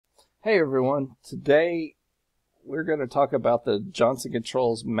Hey everyone, today we're going to talk about the Johnson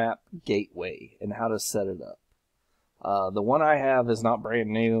Controls Map Gateway and how to set it up. The one I have is not brand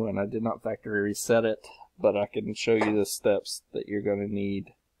new and I did not factory reset it, but I can show you the steps that you're going to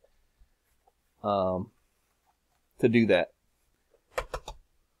need to do that.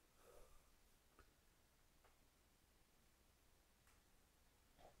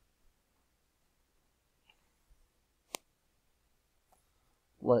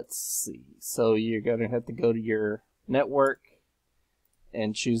 Let's see. So you're going to have to go to your network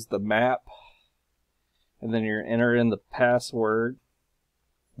and choose the map, and then you're enter in the password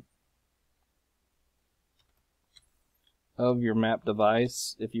of your map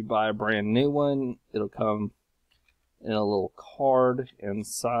device. If you buy a brand new one, it'll come in a little card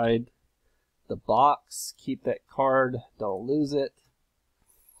inside the box. Keep that card, don't lose it.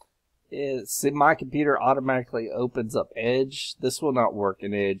 My computer automatically opens up Edge. This will not work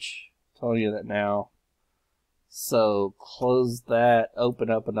in Edge. I'm telling you that now. So close that,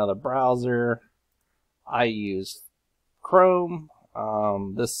 open up another browser. I use Chrome.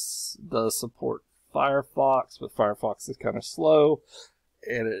 This does support Firefox, but Firefox is kind of slow,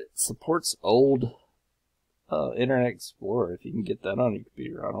 and it supports old Internet Explorer if you can get that on your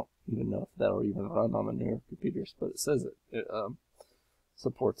computer. I don't even know if that'll even run on the newer computers, but it says it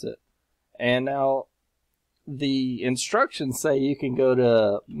supports it. And now the instructions say you can go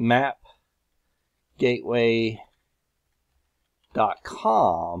to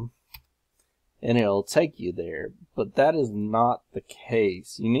mapgateway.com and it'll take you there, but that is not the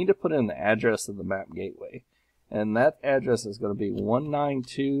case. You need to put in the address of the map gateway, and that address is going to be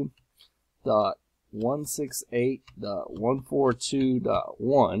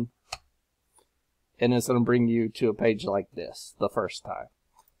 192.168.142.1, and it's going to bring you to a page like this the first time.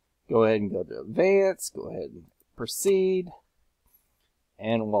 Go ahead and go to Advanced, go ahead and Proceed,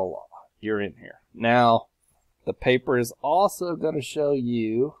 and voila, you're in here. Now, the paper is also going to show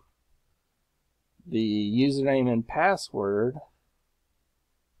you the username and password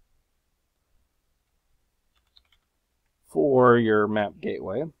for your map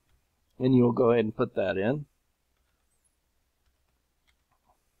gateway, and you'll go ahead and put that in.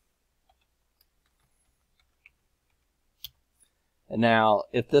 And now,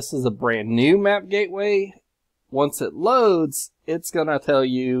 if this is a brand new map gateway, once it loads, it's going to tell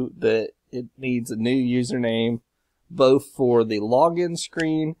you that it needs a new username, both for the login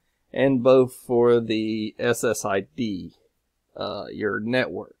screen and both for the SSID, your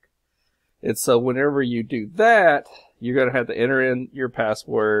network. And so whenever you do that, you're going to have to enter in your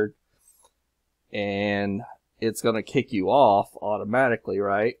password, and it's going to kick you off automatically,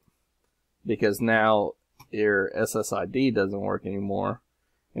 right? Because now your SSID doesn't work anymore.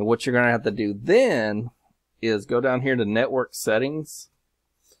 And what you're going to have to do then is go down here to Network Settings,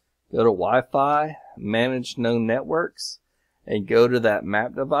 go to Wi-Fi, Manage No Networks, and go to that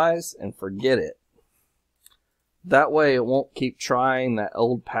map device and forget it. That way it won't keep trying that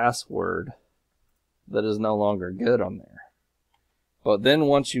old password that is no longer good on there. But then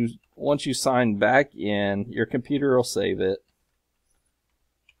once you sign back in, your computer will save it.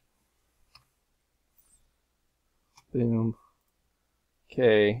 Boom.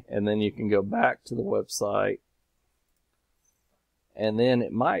 Okay, and then you can go back to the website, and then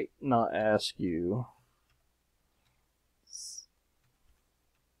it might not ask you.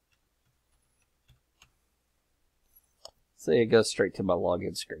 Say it goes straight to my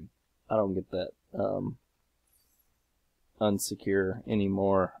login screen. I don't get that unsecure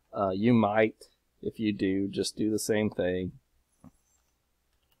anymore. You might. If you do, just do the same thing.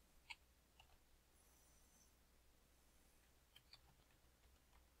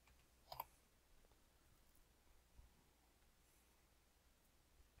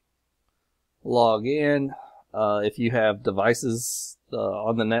 Log in. If you have devices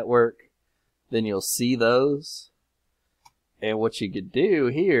on the network, then you'll see those. And what you could do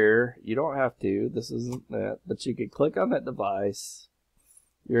here, you don't have to, this isn't that, but you could click on that device.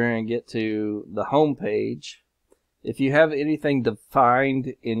 You're going to get to the home page. If you have anything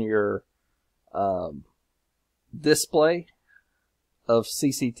defined in your display of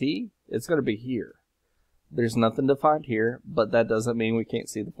CCT, it's going to be here. There's nothing defined here, but that doesn't mean we can't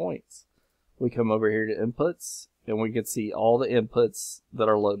see the points. We come over here to Inputs, and we can see all the inputs that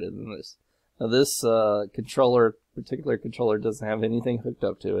are loaded in this. Now this particular controller doesn't have anything hooked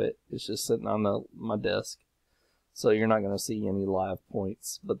up to it. It's just sitting on my desk, so you're not going to see any live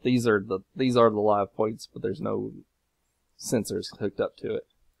points. But these are the live points, but there's no sensors hooked up to it.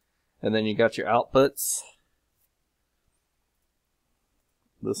 And then you got your outputs.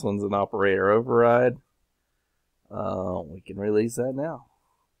 This one's an operator override. We can release that now.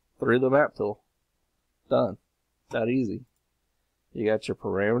 through the map tool. Done. That easy. You got your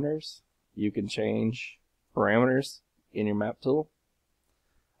parameters. You can change parameters in your map tool.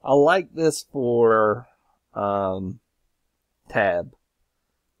 I like this for tab,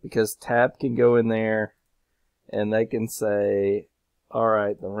 because tab can go in there and they can say, all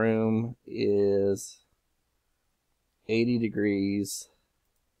right, the room is 80 degrees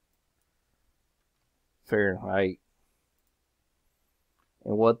Fahrenheit.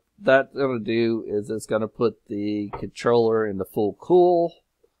 And what that's going to do is it's going to put the controller into full cool,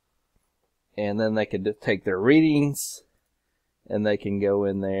 and then they can take their readings and they can go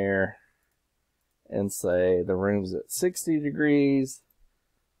in there and say the room's at 60 degrees.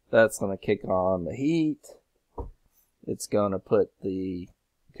 That's going to kick on the heat. It's going to put the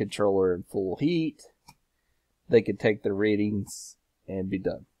controller in full heat. They can take the readings and be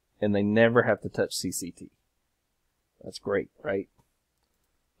done. And they never have to touch CCT. That's great, right?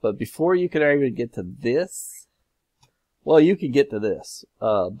 But before you can even get to this, well, you can get to this.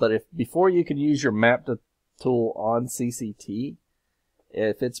 But before you can use your map tool on CCT,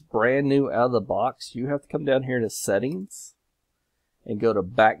 if it's brand new out of the box, you have to come down here to settings and go to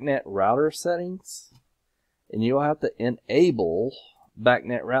BACnet router settings, and you'll have to enable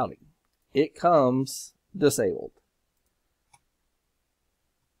BACnet routing. It comes disabled.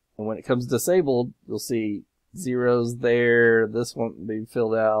 And when it comes disabled, you'll see zeros there. This won't be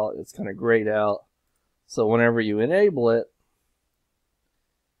filled out. It's kind of grayed out. So whenever you enable it,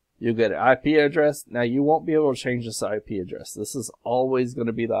 you'll get an IP address. Now you won't be able to change this IP address. This is always going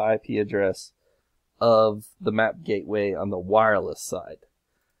to be the IP address of the map gateway on the wireless side.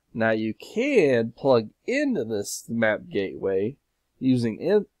 Now you can plug into this map gateway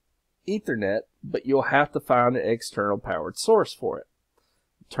using Ethernet, but you'll have to find an external powered source for it.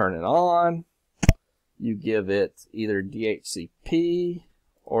 Turn it on. You give it either DHCP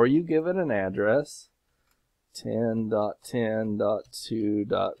or you give it an address,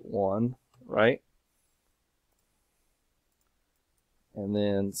 10.10.2.1, right? And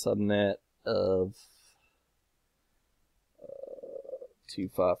then subnet of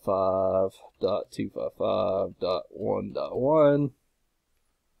 255.255.1.1.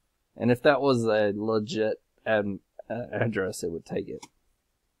 And if that was a legit address, it would take it.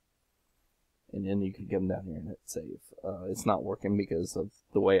 And then you can come down here and hit save. It's not working because of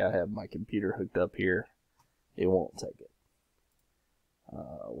the way I have my computer hooked up here. It won't take it.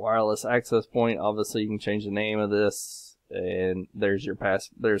 Wireless access point. Obviously, you can change the name of this, and there's your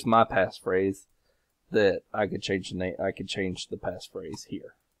there's my passphrase that I could change the name. I could change the passphrase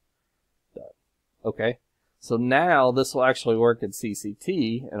here. Done. Okay. So now this will actually work in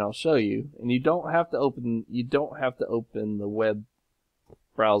CCT, and I'll show you. And you don't have to open. You don't have to open the web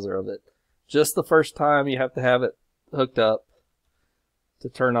browser of it. Just the first time you have to have it hooked up to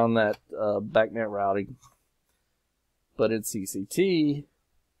turn on that BACnet routing. But in CCT,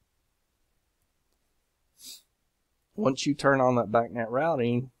 once you turn on that BACnet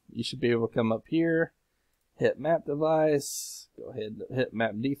routing, you should be able to come up here, hit map device, go ahead and hit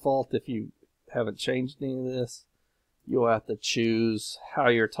map default. If you haven't changed any of this, you'll have to choose how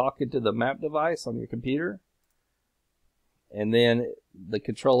you're talking to the map device on your computer. And then the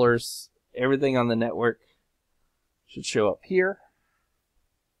controllers, everything on the network should show up here.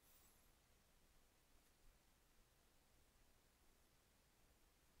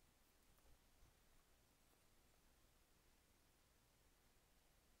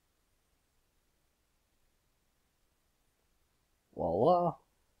 Voila.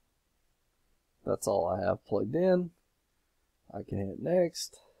 That's all I have plugged in. I can hit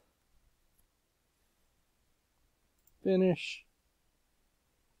next. Finish.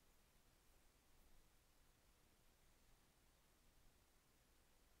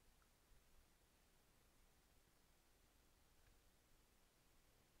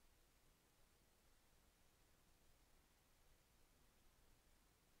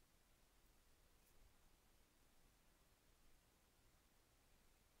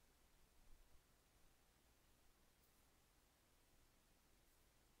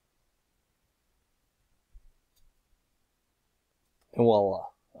 And voila,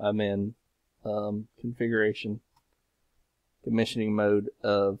 I'm in configuration, commissioning mode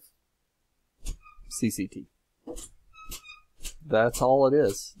of CCT. That's all it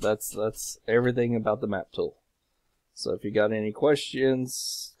is. That's everything about the map tool. So if you got any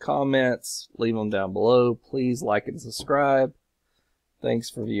questions, comments, leave them down below. Please like and subscribe. Thanks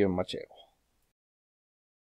for viewing my channel.